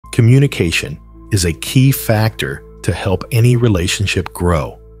Communication is a key factor to help any relationship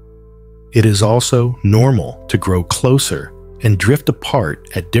grow. It is also normal to grow closer and drift apart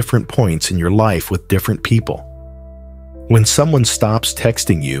at different points in your life with different people. When someone stops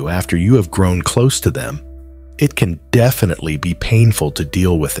texting you after you have grown close to them, it can definitely be painful to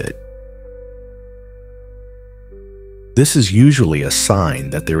deal with it. This is usually a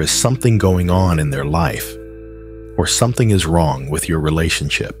sign that there is something going on in their life, or something is wrong with your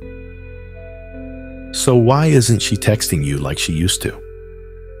relationship. So why isn't she texting you like she used to?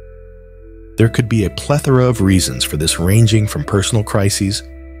 There could be a plethora of reasons for this, ranging from personal crises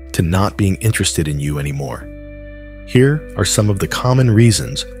to not being interested in you anymore. Here are some of the common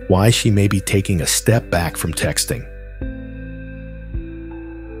reasons why she may be taking a step back from texting.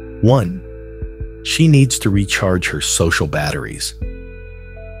 1. She needs to recharge her social batteries.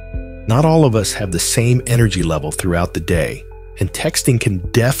 Not all of us have the same energy level throughout the day, and texting can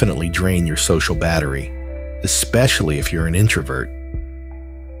definitely drain your social battery, especially if you're an introvert.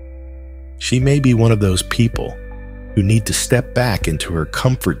 She may be one of those people who need to step back into her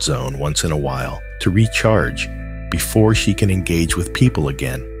comfort zone once in a while to recharge before she can engage with people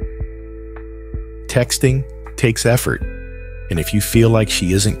again. Texting takes effort, and if you feel like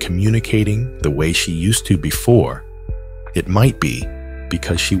she isn't communicating the way she used to before, it might be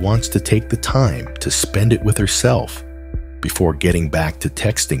because she wants to take the time to spend it with herself before getting back to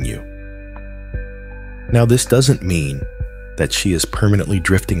texting you. Now, this doesn't mean that she is permanently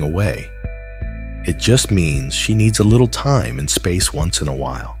drifting away. It just means she needs a little time and space once in a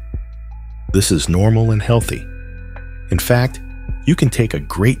while. This is normal and healthy. In fact, you can take a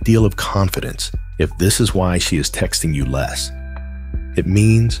great deal of confidence if this is why she is texting you less. It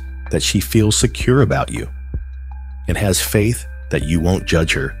means that she feels secure about you and has faith that you won't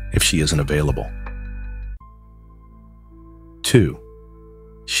judge her if she isn't available. 2.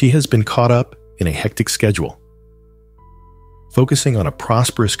 She has been caught up in a hectic schedule. Focusing on a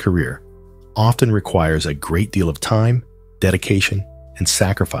prosperous career often requires a great deal of time, dedication, and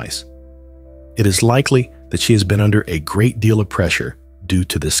sacrifice. It is likely that she has been under a great deal of pressure due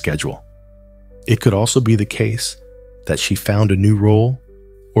to this schedule. It could also be the case that she found a new role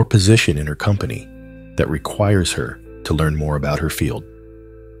or position in her company that requires her to learn more about her field.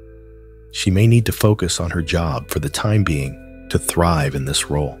 She may need to focus on her job for the time being to thrive in this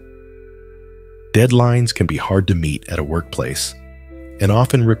role. Deadlines can be hard to meet at a workplace and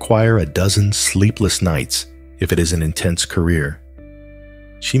often require a dozen sleepless nights if it is an intense career.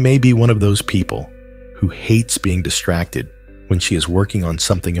 She may be one of those people who hates being distracted when she is working on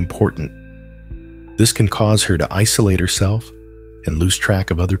something important. This can cause her to isolate herself and lose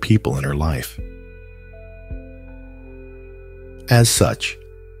track of other people in her life. As such,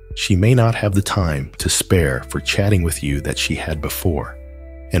 she may not have the time to spare for chatting with you that she had before,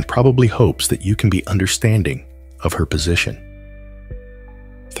 and probably hopes that you can be understanding of her position.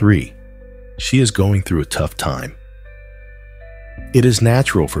 3. She is going through a tough time. It is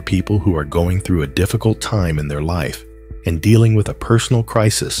natural for people who are going through a difficult time in their life and dealing with a personal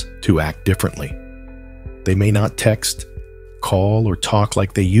crisis to act differently. They may not text, call, or talk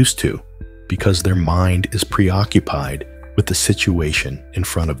like they used to because their mind is preoccupied with the situation in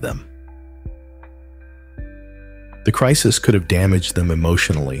front of them. The crisis could have damaged them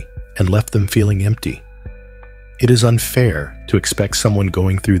emotionally and left them feeling empty. It is unfair to expect someone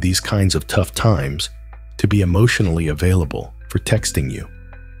going through these kinds of tough times to be emotionally available for texting you.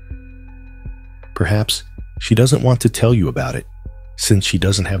 Perhaps she doesn't want to tell you about it since she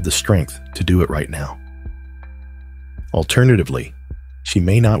doesn't have the strength to do it right now. Alternatively, she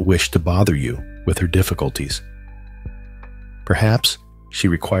may not wish to bother you with her difficulties. Perhaps she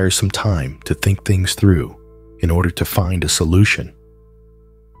requires some time to think things through in order to find a solution.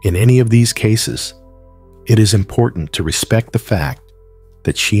 In any of these cases, it is important to respect the fact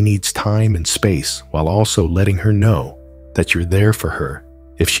that she needs time and space while also letting her know that you're there for her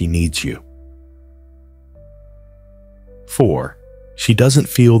if she needs you. 4. She doesn't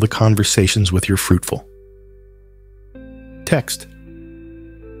feel the conversations with you fruitful. Text.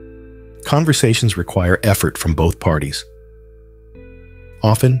 Conversations require effort from both parties.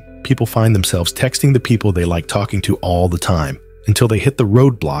 Often, people find themselves texting the people they like talking to all the time until they hit the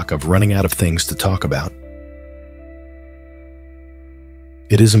roadblock of running out of things to talk about.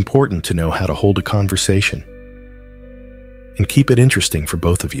 It is important to know how to hold a conversation and keep it interesting for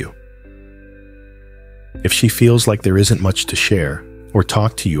both of you. If she feels like there isn't much to share or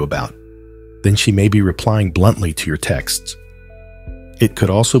talk to you about, then she may be replying bluntly to your texts. It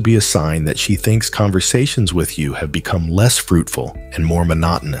could also be a sign that she thinks conversations with you have become less fruitful and more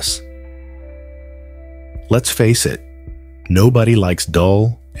monotonous. Let's face it, nobody likes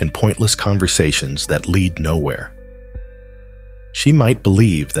dull, and pointless conversations that lead nowhere. She might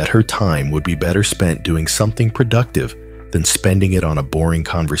believe that her time would be better spent doing something productive than spending it on a boring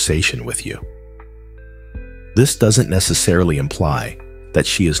conversation with you. This doesn't necessarily imply that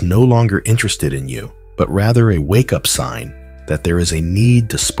she is no longer interested in you, but rather a wake-up sign that there is a need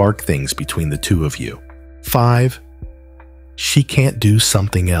to spark things between the two of you. 5. She can't do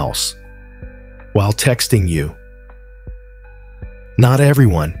something else while texting you. Not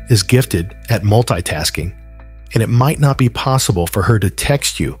everyone is gifted at multitasking, and it might not be possible for her to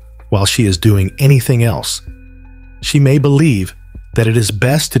text you while she is doing anything else. She may believe that it is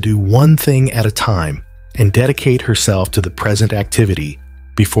best to do one thing at a time and dedicate herself to the present activity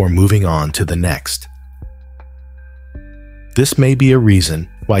before moving on to the next. This may be a reason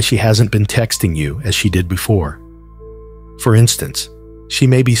why she hasn't been texting you as she did before. For instance, she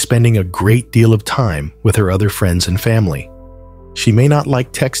may be spending a great deal of time with her other friends and family. She may not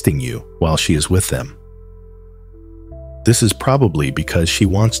like texting you while she is with them. This is probably because she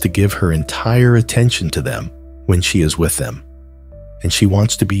wants to give her entire attention to them when she is with them, and she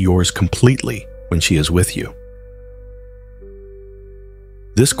wants to be yours completely when she is with you.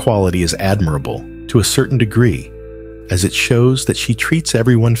 This quality is admirable to a certain degree, as it shows that she treats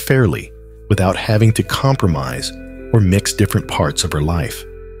everyone fairly without having to compromise or mix different parts of her life.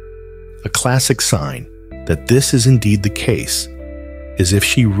 A classic sign that this is indeed the case is if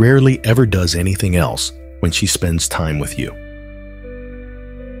she rarely ever does anything else when she spends time with you.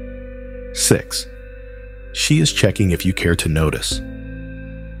 6. She is checking if you care to notice.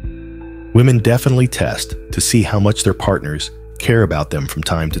 Women definitely test to see how much their partners care about them from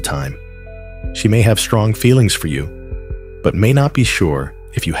time to time. She may have strong feelings for you, but may not be sure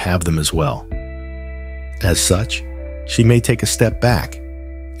if you have them as well. As such, she may take a step back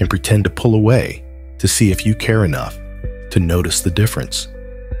and pretend to pull away to see if you care enough to notice the difference.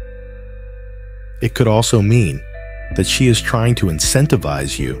 It could also mean that she is trying to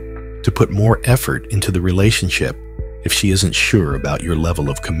incentivize you to put more effort into the relationship if she isn't sure about your level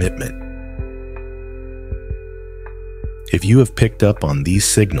of commitment. If you have picked up on these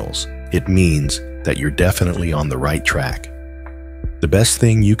signals, it means that you're definitely on the right track. The best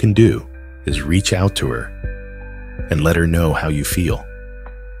thing you can do is reach out to her and let her know how you feel.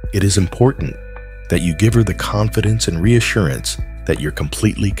 It is important that you give her the confidence and reassurance that you're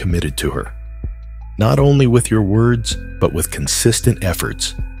completely committed to her, not only with your words, but with consistent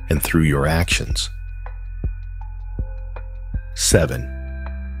efforts and through your actions.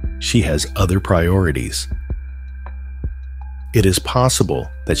 7. She has other priorities. It is possible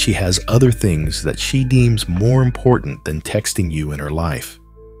that she has other things that she deems more important than texting you in her life.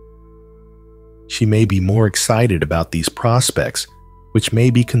 She may be more excited about these prospects, which may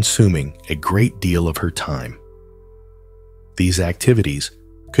be consuming a great deal of her time. These activities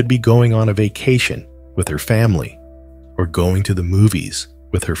could be going on a vacation with her family or going to the movies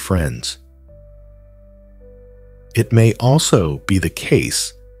with her friends. It may also be the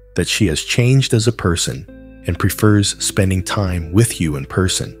case that she has changed as a person and prefers spending time with you in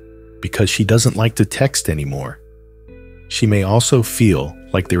person because she doesn't like to text anymore. She may also feel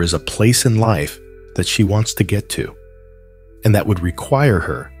like there is a place in life that she wants to get to, and that would require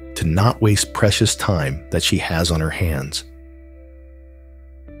her to not waste precious time that she has on her hands.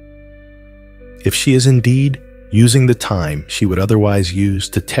 If she is indeed using the time she would otherwise use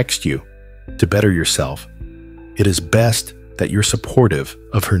to text you to better yourself, it is best that you're supportive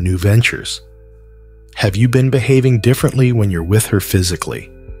of her new ventures. Have you been behaving differently when you're with her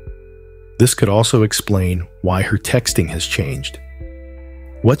physically? This could also explain why her texting has changed.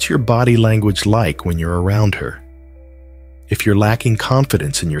 What's your body language like when you're around her? If you're lacking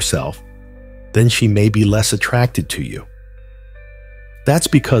confidence in yourself, then she may be less attracted to you. That's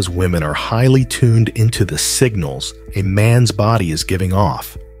because women are highly tuned into the signals a man's body is giving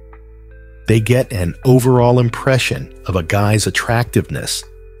off. They get an overall impression of a guy's attractiveness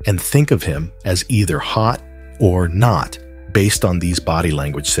and think of him as either hot or not based on these body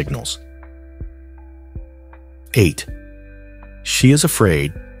language signals. 8. She is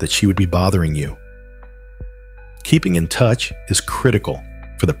afraid that she would be bothering you. Keeping in touch is critical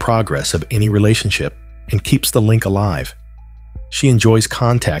for the progress of any relationship and keeps the link alive. She enjoys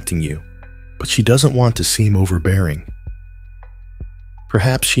contacting you, but she doesn't want to seem overbearing.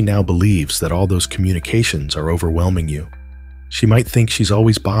 Perhaps she now believes that all those communications are overwhelming you. She might think she's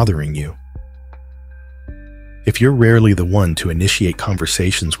always bothering you. If you're rarely the one to initiate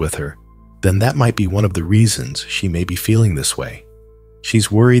conversations with her, then that might be one of the reasons she may be feeling this way.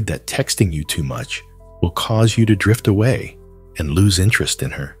 She's worried that texting you too much will cause you to drift away and lose interest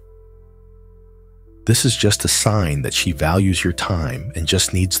in her. This is just a sign that she values your time and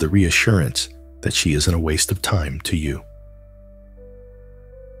just needs the reassurance that she isn't a waste of time to you.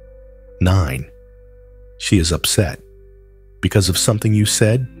 9. She is upset because of something you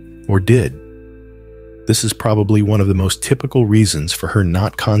said or did. This is probably one of the most typical reasons for her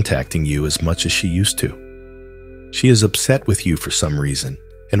not contacting you as much as she used to. She is upset with you for some reason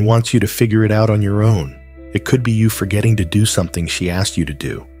and wants you to figure it out on your own. It could be you forgetting to do something she asked you to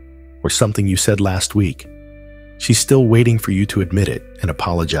do, or something you said last week. She's still waiting for you to admit it and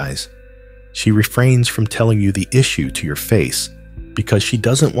apologize. She refrains from telling you the issue to your face because she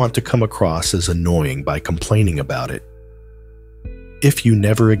doesn't want to come across as annoying by complaining about it. If you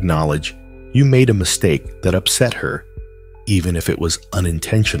never acknowledge you made a mistake that upset her, even if it was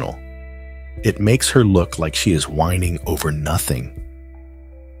unintentional, it makes her look like she is whining over nothing.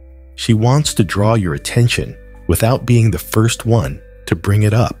 She wants to draw your attention without being the first one to bring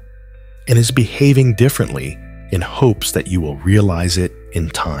it up, and is behaving differently in hopes that you will realize it in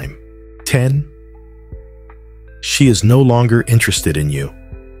time. 10. She is no longer interested in you.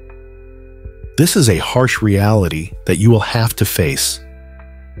 This is a harsh reality that you will have to face.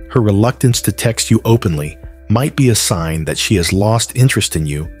 Her reluctance to text you openly might be a sign that she has lost interest in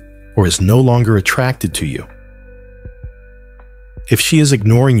you or is no longer attracted to you. If she is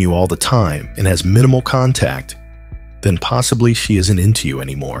ignoring you all the time and has minimal contact, then possibly she isn't into you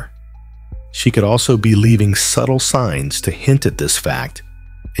anymore. She could also be leaving subtle signs to hint at this fact,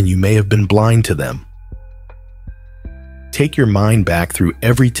 and you may have been blind to them. Take your mind back through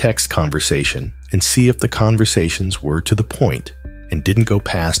every text conversation and see if the conversations were to the point and didn't go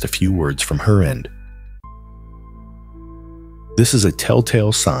past a few words from her end. This is a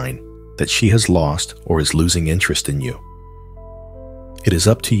telltale sign that she has lost or is losing interest in you. It is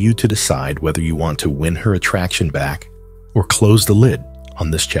up to you to decide whether you want to win her attraction back or close the lid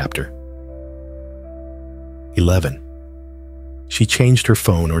on this chapter. 11. She changed her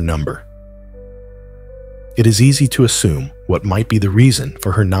phone or number. It is easy to assume what might be the reason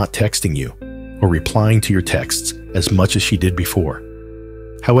for her not texting you or replying to your texts as much as she did before.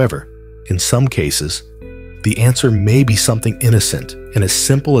 However, in some cases, the answer may be something innocent and as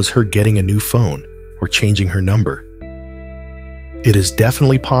simple as her getting a new phone or changing her number. It is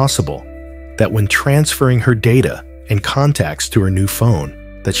definitely possible that when transferring her data and contacts to her new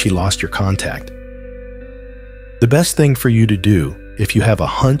phone, that she lost your contact. The best thing for you to do, if you have a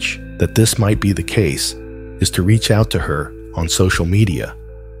hunch that this might be the case, is to reach out to her on social media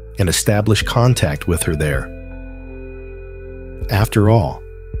and establish contact with her there. After all,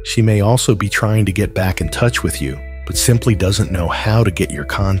 she may also be trying to get back in touch with you, but simply doesn't know how to get your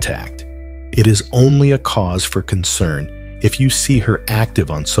contact. It is only a cause for concern if you see her active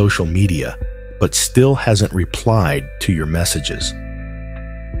on social media, but still hasn't replied to your messages.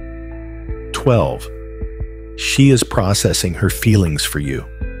 12. She is processing her feelings for you.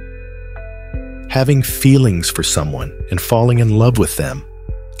 Having feelings for someone and falling in love with them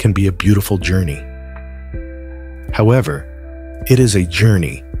can be a beautiful journey. However, it is a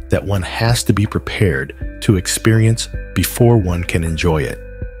journey that one has to be prepared to experience before one can enjoy it.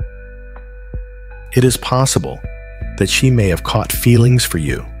 It is possible that she may have caught feelings for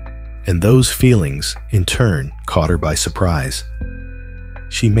you, and those feelings, in turn, caught her by surprise.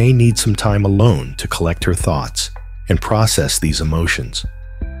 She may need some time alone to collect her thoughts and process these emotions.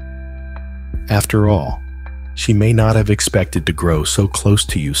 After all, she may not have expected to grow so close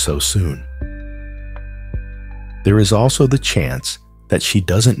to you so soon. There is also the chance that she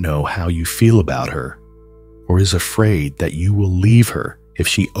doesn't know how you feel about her, or is afraid that you will leave her if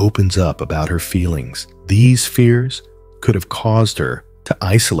she opens up about her feelings. These fears could have caused her to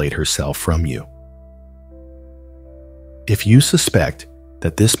isolate herself from you. If you suspect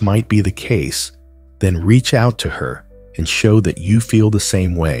that this might be the case, then reach out to her and show that you feel the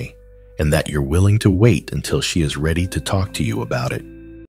same way and that you're willing to wait until she is ready to talk to you about it.